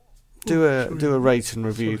 Do a rate and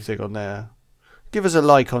review thing on there. Give us a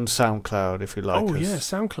like on SoundCloud if you like us. Oh yeah,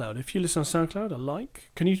 SoundCloud. If you listen on SoundCloud, a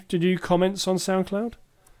like. Can you do comments on SoundCloud?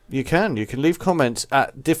 You can leave comments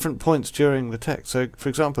at different points during the text. So, for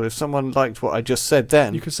example, if someone liked what I just said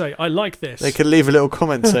then... You could say, I like this. They can leave a little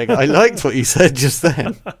comment saying, I liked what you said just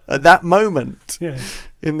then. At that moment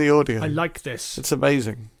in the audio. I like this. It's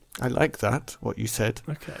amazing. I like that, what you said.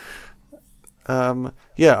 Okay. And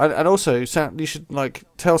also, you should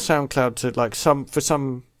tell SoundCloud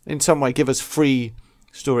to in some way give us free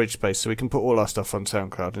storage space so we can put all our stuff on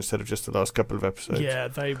SoundCloud instead of just the last couple of episodes. Yeah,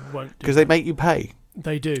 they won't do because they make you pay.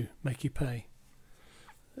 They do make you pay.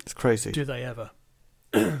 It's crazy. Do they ever?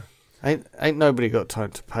 Ain't nobody got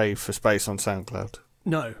time to pay for space on SoundCloud.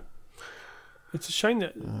 No. It's a shame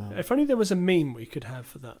that if only there was a meme we could have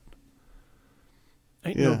for that.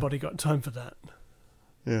 Ain't nobody got time for that.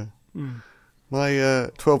 Yeah. Mm. My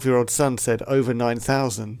 12-year-old son said over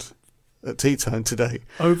 9,000 at tea time today.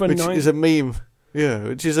 Which is a meme. Yeah,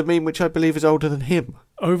 which is a meme which I believe is older than him.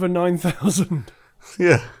 Over 9,000.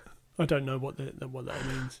 Yeah. I don't know what that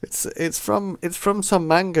means. It's from some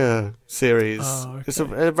manga series. Oh, okay. It's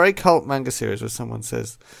a very cult manga series where someone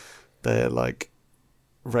says their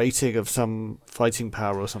rating of some fighting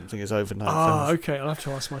power or something is over 9,000. Oh, okay. I'll have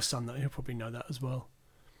to ask my son that. He'll probably know that as well.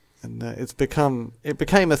 And it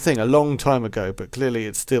became a thing a long time ago, but clearly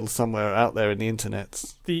it's still somewhere out there in the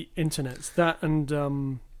internets. The internets, that and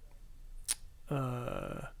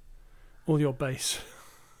all your base.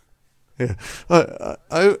 Yeah,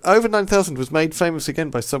 over 9,000 was made famous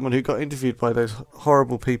again by someone who got interviewed by those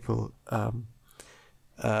horrible people in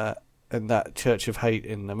that Church of Hate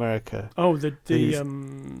in America. Oh, the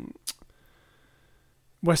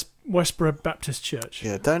Westboro Baptist Church.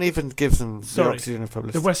 Yeah, don't even give them the oxygen of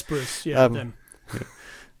publicity. The Westboros, them.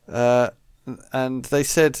 Yeah. And they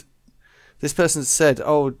said, this person said,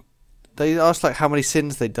 they asked how many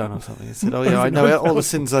sins they'd done or something. He said, I know all the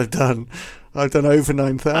sins I've done. I've done over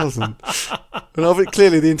 9,000. And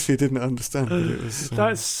clearly the interview didn't understand, but it was...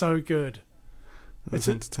 That's so good. It's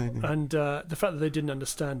entertaining. And the fact that they didn't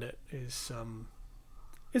understand it is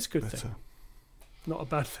it's a good thing. Not a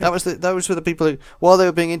bad thing. That was for the people who, while they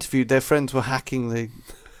were being interviewed, their friends were hacking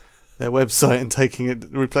their website and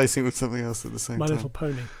replacing it with something else at the same time. My Little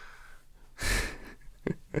Pony.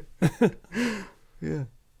 Yeah.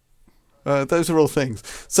 Those are all things.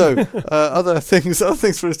 So, other things for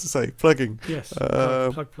us to say. Plugging. Yes.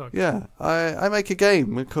 Plug. Yeah. I make a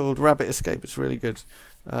game called Rabbit Escape. It's really good.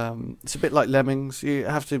 It's a bit like Lemmings. You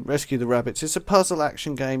have to rescue the rabbits. It's a puzzle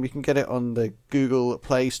action game. You can get it on the Google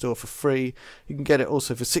Play Store for free. You can get it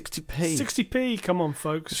also for 60p. 60p, come on,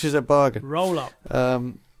 folks. Which is a bargain. Roll up.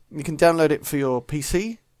 You can download it for your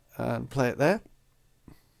PC and play it there.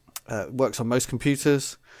 It works on most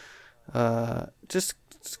computers. Just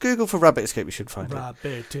Google for Rabbit Escape. You should find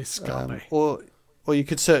Rabbit Escape. Or you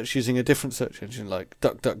could search using a different search engine like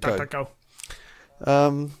DuckDuckGo.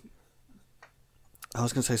 I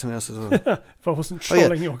was going to say something else as well. If I wasn't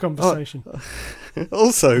trolling your conversation.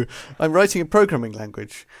 Also, I'm writing a programming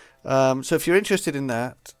language. So if you're interested in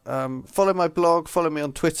that, follow my blog, follow me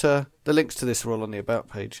on Twitter. The links to this are all on the About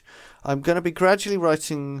page. I'm going to be gradually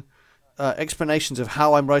writing explanations of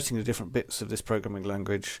how I'm writing the different bits of this programming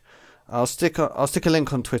language. I'll stick a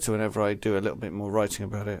link on Twitter whenever I do a little bit more writing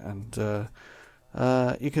about it, and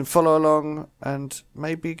you can follow along and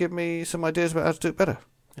maybe give me some ideas about how to do it better.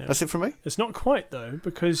 Yeah. That's it from me. It's not quite though,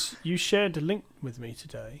 because you shared a link with me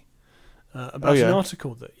today about an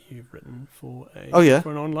article that you've written for an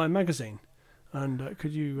online magazine, and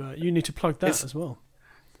could you need to plug that as well?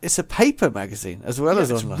 It's a paper magazine as well as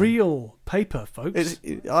online. It's real paper, folks.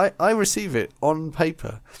 I receive it on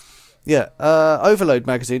paper. Yeah, Overload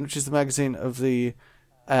magazine, which is the magazine of the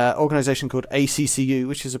organisation called ACCU,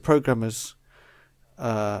 which is a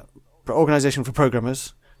organisation for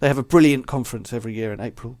programmers. They have a brilliant conference every year in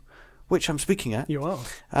April which I'm speaking at. You are.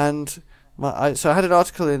 And so I had an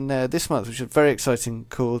article in there this month, which was very exciting,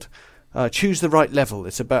 called Choose the Right Level.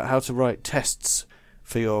 It's about how to write tests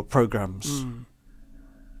for your programs.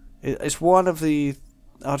 It's one of the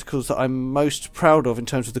articles that I'm most proud of in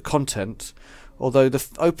terms of the content, although the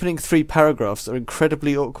opening 3 paragraphs are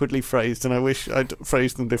incredibly awkwardly phrased, and I wish I'd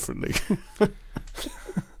phrased them differently.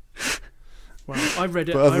 Well, I read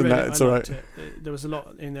it. But other than that, I it's all liked right. it. There was a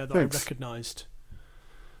lot in there that Thanks. I recognised.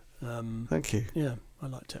 Thank you. Yeah, I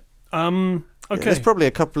liked it. Yeah, Okay. there's probably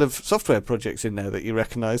a couple of software projects in there that you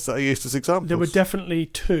recognise that I used as examples. There were definitely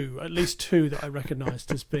at least two that I recognised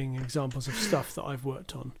as being examples of stuff that I've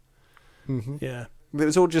worked on. Mm-hmm. Yeah. It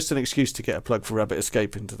was all just an excuse to get a plug for Rabbit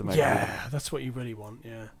Escape into the main. Yeah, that's what you really want,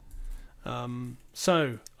 yeah.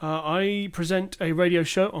 So, I present a radio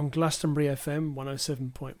show on Glastonbury FM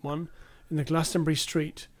 107.1 in the Glastonbury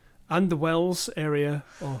Street and the Wells area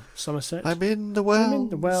of Somerset. I'm in the well. I'm in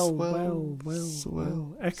the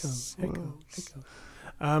well. Echo.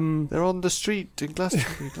 They're on the street in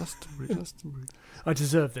Glastonbury. I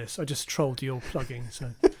deserve this. I just trolled your plugging.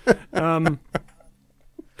 So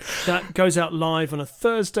that goes out live on a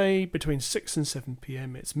Thursday between 6 and 7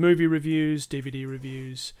 p.m. It's movie reviews, DVD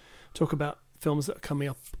reviews, talk about films that are coming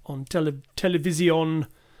up on television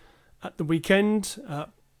at the weekend,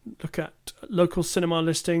 look at local cinema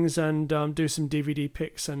listings and do some DVD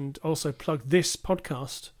picks, and also plug this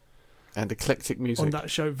podcast. And eclectic music. On that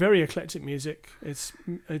show, very eclectic music. It's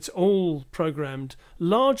all programmed,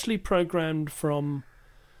 largely programmed from,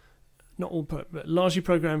 but largely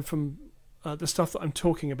programmed from the stuff that I'm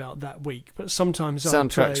talking about that week. But sometimes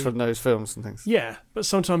soundtracks from those films and things. Yeah, but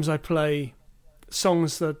sometimes I play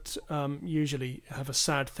songs that usually have a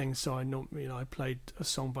sad thing. So I played a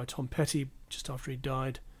song by Tom Petty just after he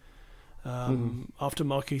died. After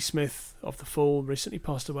Marquis Smith of The Fall recently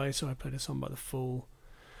passed away, so I played a song by The Fall.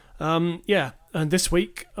 And this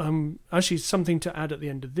week, actually something to add at the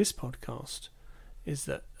end of this podcast is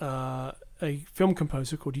that a film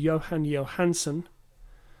composer called Johan Johansson,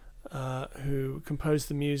 who composed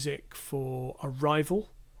the music for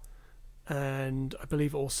Arrival, and I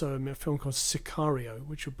believe also a film called Sicario,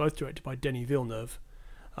 which were both directed by Denis Villeneuve.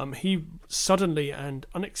 He suddenly and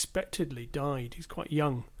unexpectedly died. He's quite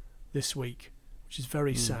young this week, which is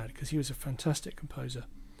very sad because he was a fantastic composer.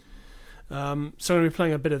 So I'm going to be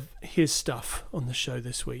playing a bit of his stuff on the show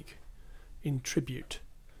this week in tribute.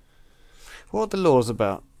 What are the laws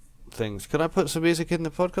about things? Can I put some music in the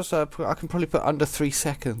podcast? I can probably put under 3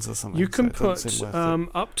 seconds or something. You can put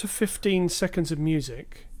up to 15 seconds of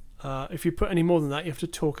music. If you put any more than that, you have to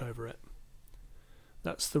talk over it.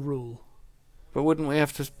 That's the rule. But wouldn't we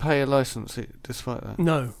have to pay a license despite that?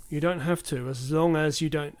 No, you don't have to. As long as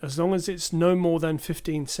it's no more than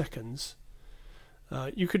 15 seconds.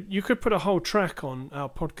 You could put a whole track on our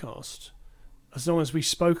podcast, as long as we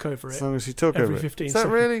spoke over it. As long as you talk over it. 15 Is that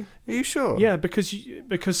seconds. really? Are you sure? Yeah,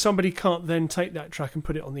 because somebody can't then take that track and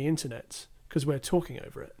put it on the internet because we're talking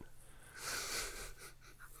over it.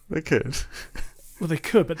 They could. Well, they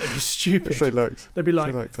could, but they'd be stupid. If they liked. They'd be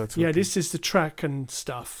like, yeah, this is the track and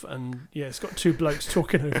stuff, and yeah, it's got 2 blokes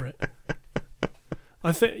talking over it.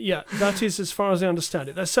 I think, that is as far as I understand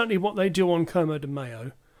it. That's certainly what they do on Como de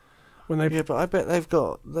Mayo. But I bet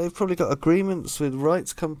they've probably got agreements with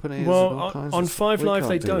rights companies. Well, and all kinds on of 5 Live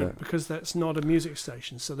they don't that. because that's not a music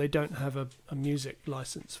station, so they don't have a music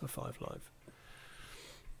license for 5 Live.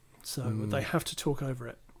 So they have to talk over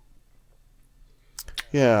it.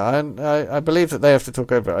 Yeah, I believe that they have to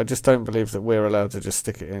talk over it. I just don't believe that we're allowed to just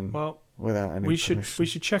stick it in without any permission. We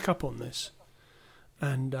should check up on this,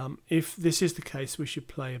 and if this is the case, we should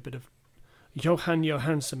play a bit of Johan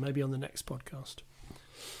Johansson maybe on the next podcast.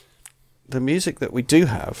 The music that we do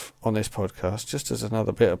have on this podcast, just as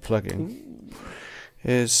another bit of plugging,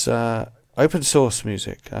 is open source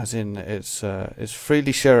music, as in it's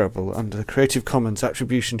freely shareable under the Creative Commons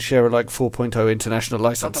Attribution Share Alike 4.0 International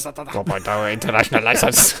License. 4.0 International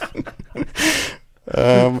License.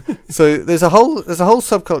 So there's a whole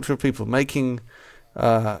subculture of people making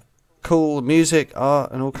cool music,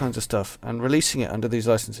 art, and all kinds of stuff, and releasing it under these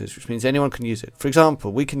licenses, which means anyone can use it. For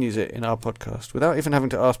example, we can use it in our podcast without even having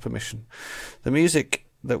to ask permission. The music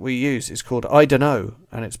that we use is called I Dunno,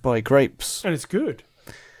 and it's by Grapes. And it's good.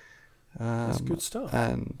 That's good stuff.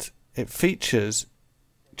 And it features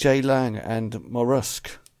Jay Lang and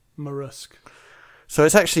Morusk. So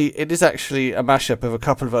it is actually a mashup of a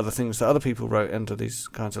couple of other things that other people wrote under these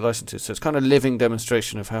kinds of licenses. So it's kind of a living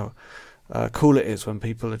demonstration of how cool it is when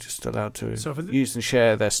people are just allowed to use and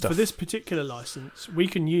share their stuff. For this particular license, we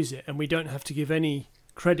can use it and we don't have to give any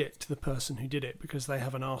credit to the person who did it because they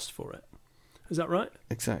haven't asked for it. Is that right?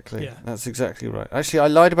 Exactly. Yeah. That's exactly right. Actually, I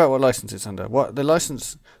lied about what license it's under. What the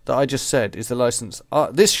license that I just said is the license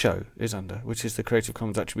this show is under, which is the Creative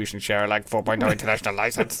Commons Attribution Share Alike 4.0 International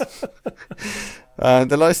License.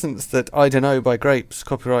 The license that I Don't Know by Grapes,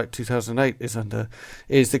 copyright 2008, is under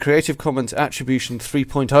is the Creative Commons Attribution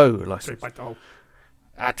 3.0 license. 3.0.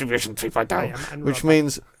 Attribution 3.0, which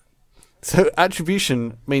means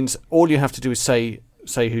attribution means all you have to do is say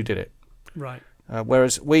who did it. Right.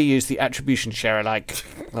 Whereas we use the Attribution Share Alike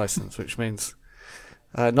license, which means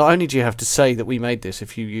not only do you have to say that we made this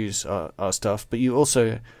if you use our stuff, but you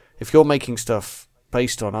also, if you're making stuff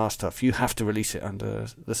based on our stuff, you have to release it under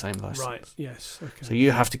the same license. Right, yes. Okay. So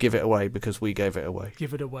you have to give it away because we gave it away.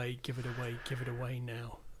 Give it away, give it away, give it away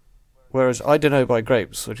now. Whereas I Don't Know by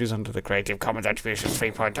Grapes, which is under the Creative Commons Attribution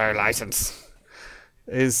 3.0 license,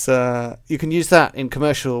 is you can use that in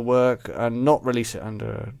commercial work and not release it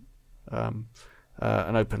under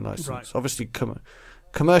an open license. Right. Obviously,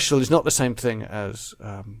 commercial is not the same thing as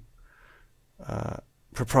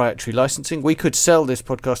proprietary licensing. We could sell this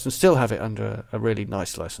podcast and still have it under a really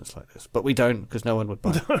nice license like this, but we don't because no one would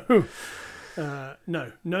buy it.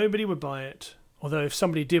 No, nobody would buy it. Although if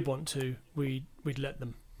somebody did want to, we'd let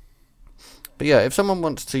them. But yeah, if someone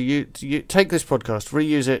wants to take this podcast,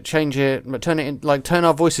 reuse it, change it, turn it in, turn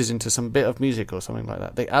our voices into some bit of music or something like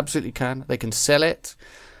that, they absolutely can. They can sell it,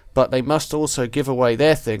 but they must also give away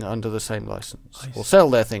their thing under the same license, or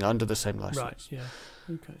sell their thing under the same license. Right. Yeah.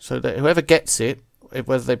 Okay. So that whoever gets it,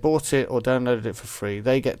 whether they bought it or downloaded it for free,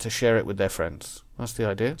 they get to share it with their friends. That's the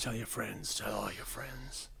idea. Tell your friends. Tell all your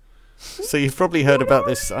friends. So you've probably heard about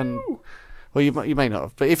this. Well, you may not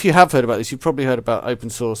have, but if you have heard about this, you've probably heard about open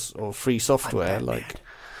source or free software like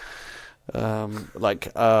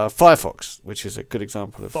Firefox, which is a good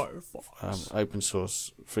example of open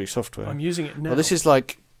source free software. I'm using it now. Well, this is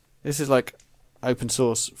like open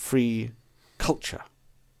source free culture,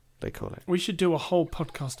 they call it. We should do a whole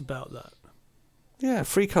podcast about that. Yeah,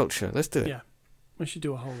 free culture. Let's do it. Yeah, we should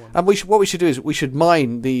do a whole one. And what we should do is we should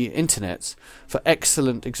mine the internet for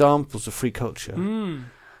excellent examples of free culture.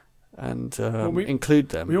 And include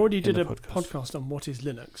them. We already did a podcast on what is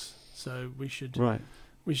Linux, so we should. Right.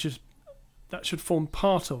 That should form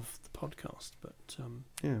part of the podcast. But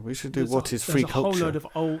yeah, we should do what is free culture. There's a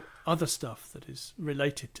whole load of other stuff that is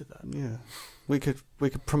related to that. Yeah, we could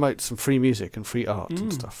promote some free music and free art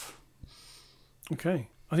and stuff. Okay,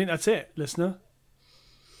 I think that's it, listener.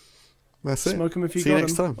 That's it. Smoke them if you See got you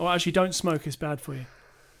next them. time. Oh, actually, don't smoke. It's bad for you.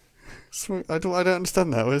 I don't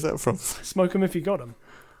understand that. Where's that from? Smoke them if you got them.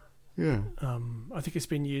 Yeah. I think it's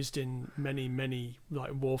been used in many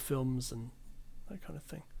like war films and that kind of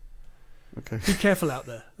thing. Okay. Be careful out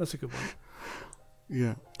there. That's a good one.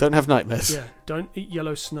 Yeah. Don't have nightmares. Yeah. Don't eat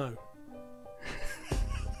yellow snow.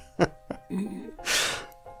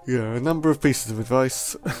 Yeah. A number of pieces of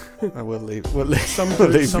advice. I will leave. Some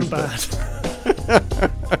good, some bad.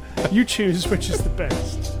 You choose which is the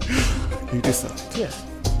best. You decide. Yeah.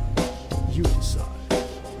 You decide.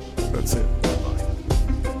 That's it.